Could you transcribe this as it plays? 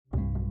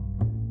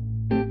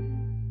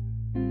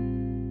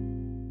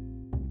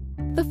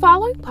The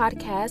following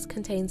podcast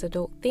contains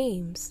adult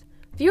themes.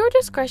 Viewer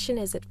discretion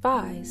is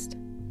advised.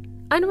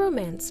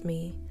 Unromance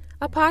Me,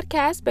 a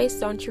podcast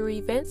based on true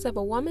events of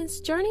a woman's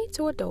journey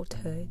to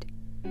adulthood.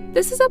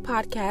 This is a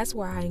podcast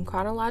where I, in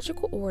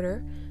chronological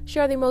order,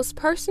 share the most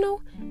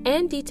personal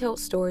and detailed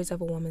stories of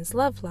a woman's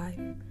love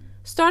life,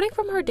 starting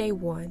from her day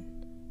one,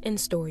 in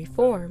story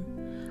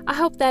form. I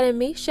hope that in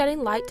me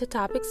shedding light to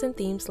topics and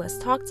themes less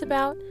talked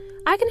about,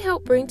 I can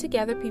help bring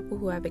together people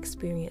who have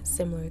experienced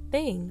similar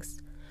things.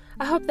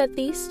 I hope that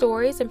these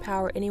stories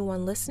empower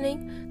anyone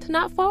listening to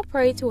not fall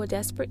prey to a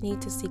desperate need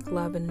to seek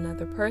love in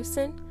another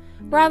person,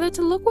 rather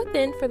to look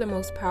within for the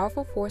most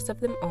powerful force of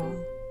them all,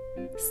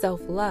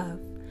 self-love,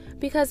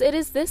 because it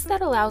is this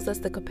that allows us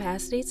the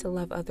capacity to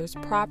love others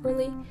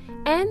properly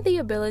and the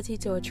ability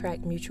to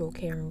attract mutual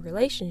caring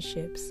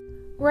relationships.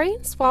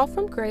 Rain's fall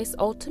from grace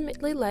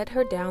ultimately led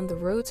her down the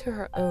road to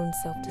her own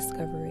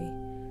self-discovery.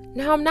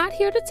 Now, I'm not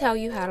here to tell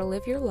you how to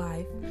live your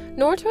life,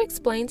 nor to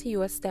explain to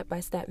you a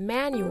step-by-step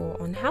manual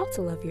on how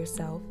to love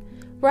yourself.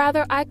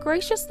 Rather, I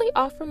graciously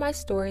offer my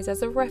stories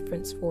as a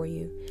reference for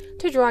you,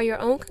 to draw your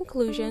own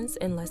conclusions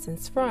and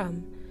lessons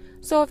from.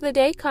 So if the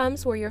day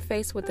comes where you're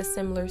faced with a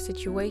similar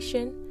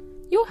situation,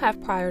 you'll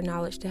have prior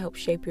knowledge to help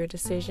shape your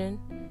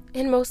decision.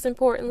 And most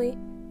importantly,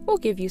 we'll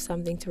give you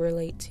something to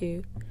relate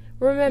to.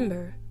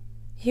 Remember,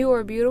 you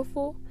are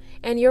beautiful,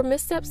 and your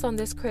missteps on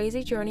this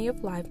crazy journey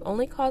of life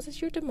only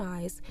causes your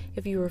demise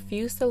if you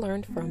refuse to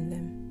learn from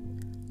them.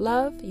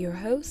 Love, your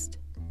host,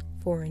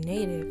 Foreign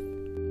Native.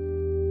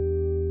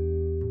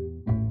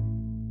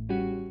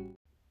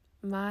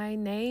 My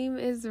name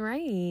is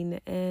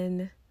Rain,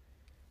 and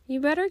you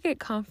better get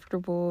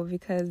comfortable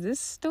because this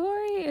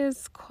story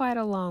is quite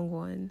a long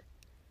one.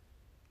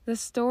 The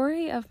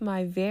story of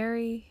my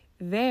very,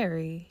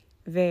 very,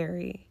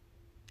 very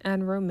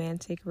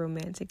unromantic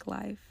romantic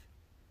life.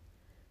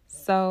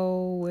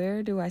 So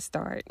where do I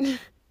start?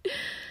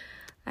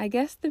 I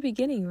guess the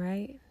beginning,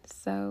 right?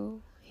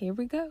 So here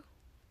we go.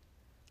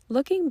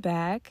 Looking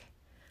back,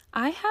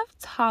 I have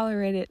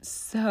tolerated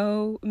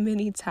so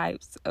many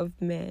types of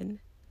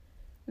men.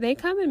 They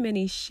come in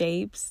many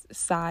shapes,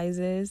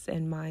 sizes,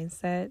 and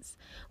mindsets.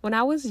 When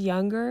I was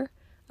younger,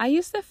 I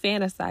used to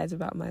fantasize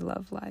about my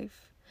love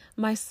life.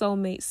 My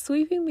soulmate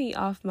sweeping me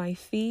off my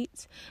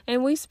feet,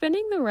 and we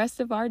spending the rest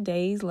of our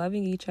days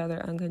loving each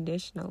other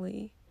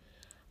unconditionally.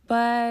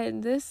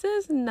 But this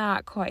is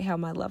not quite how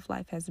my love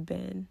life has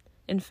been.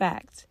 In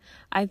fact,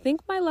 I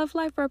think my love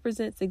life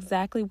represents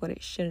exactly what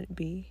it shouldn't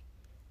be.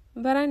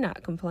 But I'm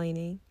not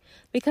complaining,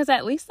 because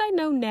at least I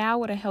know now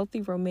what a healthy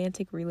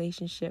romantic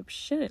relationship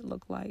shouldn't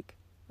look like,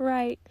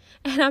 right?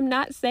 And I'm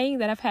not saying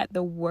that I've had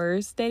the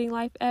worst dating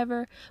life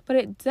ever, but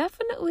it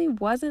definitely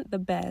wasn't the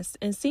best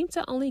and seemed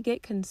to only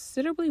get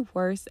considerably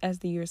worse as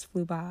the years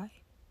flew by.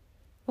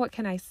 What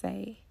can I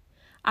say?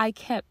 I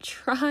kept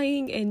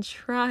trying and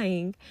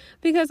trying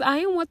because I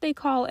am what they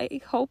call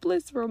a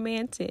hopeless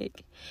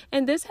romantic.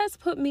 And this has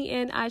put me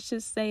in, I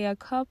should say, a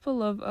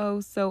couple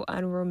of so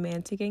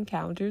unromantic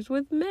encounters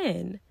with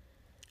men.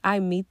 I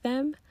meet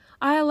them,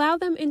 I allow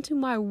them into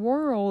my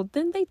world,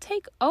 then they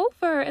take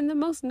over in the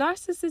most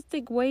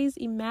narcissistic ways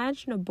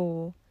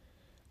imaginable.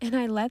 And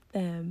I let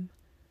them.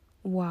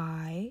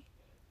 Why?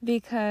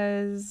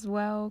 Because,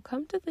 well,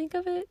 come to think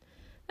of it,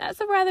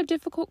 that's a rather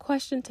difficult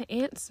question to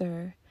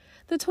answer.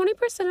 The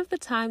 20% of the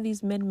time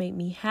these men made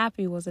me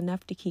happy was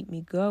enough to keep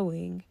me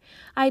going.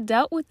 I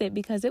dealt with it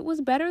because it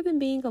was better than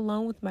being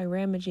alone with my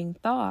ramaging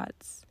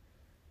thoughts.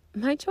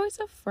 My choice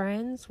of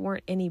friends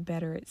weren't any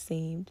better, it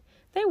seemed.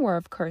 They were,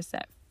 of course,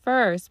 at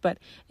first, but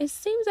it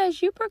seems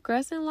as you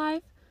progress in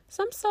life,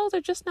 some souls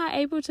are just not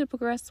able to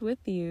progress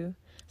with you.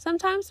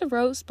 Sometimes the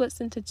road splits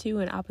into two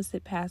and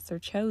opposite paths are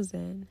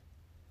chosen.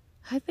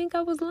 I think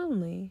I was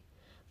lonely,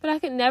 but I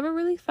could never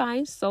really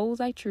find souls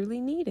I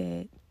truly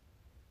needed.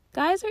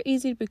 Guys are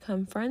easy to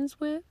become friends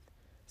with,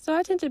 so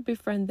I tend to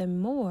befriend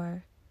them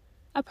more.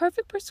 A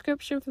perfect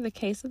prescription for the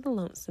case of the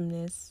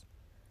lonesomeness.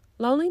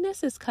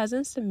 Loneliness is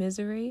cousins to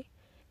misery,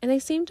 and they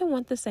seem to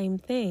want the same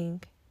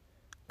thing.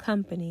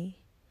 Company.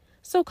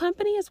 So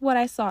company is what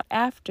I sought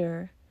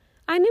after.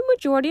 I knew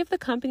majority of the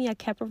company I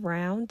kept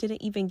around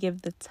didn't even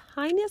give the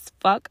tiniest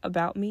fuck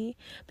about me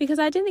because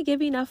I didn't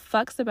give enough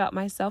fucks about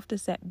myself to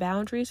set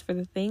boundaries for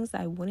the things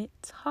I wouldn't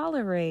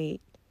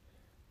tolerate.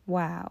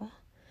 Wow.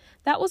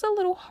 That was a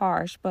little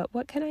harsh, but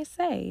what can I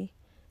say?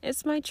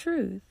 It's my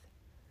truth.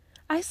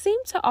 I seem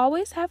to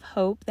always have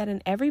hope that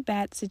in every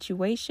bad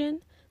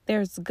situation,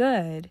 there's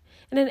good,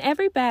 and in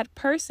every bad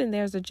person,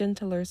 there's a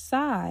gentler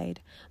side.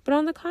 But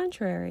on the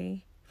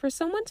contrary, for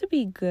someone to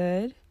be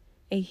good,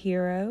 a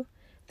hero,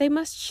 they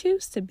must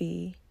choose to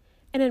be.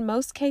 And in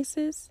most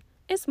cases,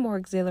 it's more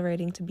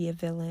exhilarating to be a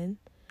villain.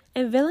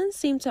 And villains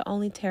seem to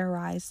only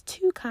terrorize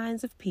two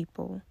kinds of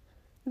people,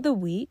 the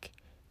weak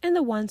and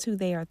the ones who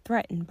they are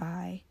threatened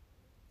by.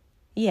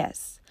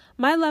 Yes,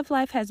 my love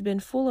life has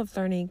been full of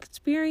learning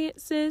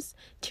experiences,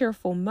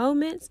 tearful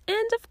moments,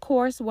 and of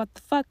course, what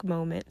the fuck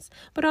moments.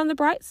 But on the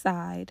bright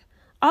side,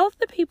 all of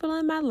the people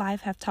in my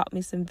life have taught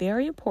me some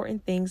very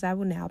important things I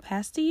will now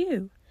pass to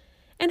you.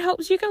 in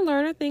hopes you can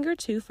learn a thing or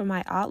two from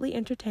my oddly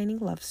entertaining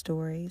love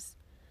stories.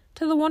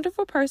 To the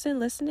wonderful person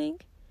listening,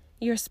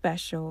 you're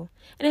special.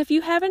 And if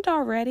you haven't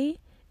already,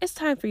 it's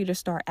time for you to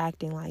start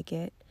acting like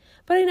it.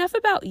 But enough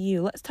about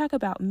you. Let's talk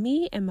about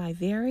me and my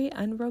very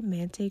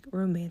unromantic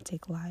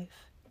romantic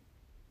life.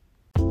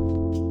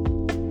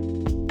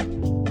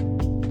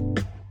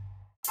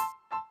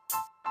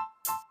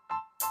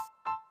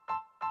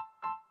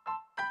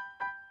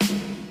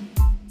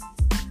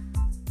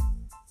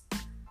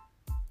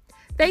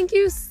 Thank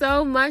you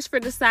so much for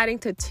deciding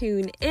to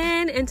tune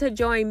in and to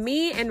join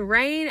me and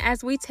Rain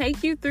as we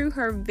take you through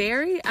her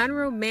very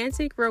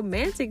unromantic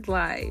romantic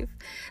life.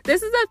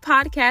 This is a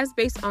podcast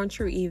based on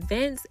true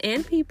events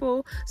and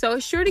people, so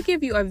it's sure to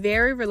give you a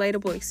very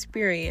relatable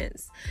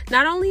experience.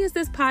 Not only is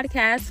this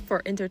podcast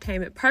for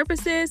entertainment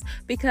purposes,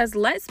 because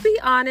let's be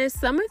honest,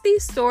 some of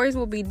these stories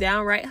will be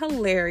downright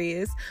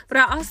hilarious, but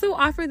I also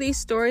offer these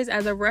stories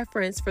as a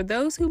reference for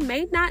those who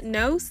may not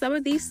know some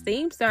of these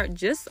themes that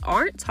just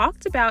aren't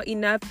talked about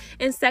enough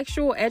in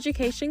sexual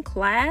education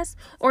class,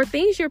 or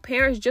things your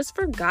parents just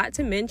forgot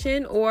to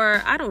mention,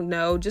 or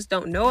just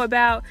don't know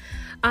about.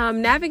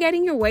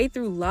 Navigating your way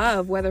through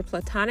love, whether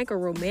platonic or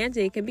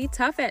romantic, can be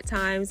tough at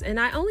times, and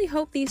I only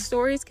hope these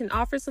stories can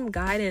offer some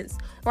guidance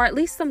or at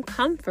least some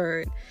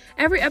comfort.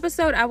 Every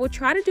episode, I will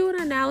try to do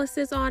an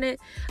analysis on it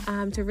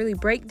to really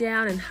break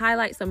down and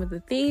highlight some of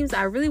the themes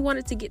I really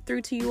wanted to get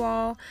through to you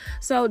all.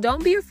 So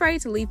don't be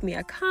afraid to leave me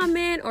a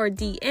comment or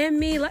DM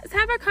me. Let's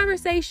have a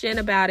conversation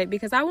about it,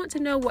 because I want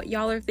to know what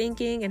y'all are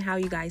thinking and how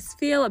you guys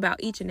feel about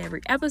each and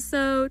every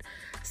episode.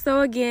 So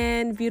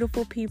again,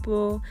 beautiful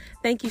people,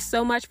 thank you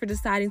so much for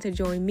deciding to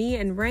join me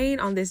and Rain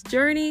on this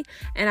journey,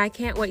 and I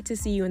can't wait to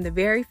see you in the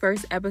very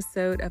first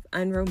episode of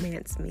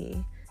Unromance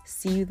Me.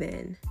 See you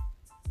then.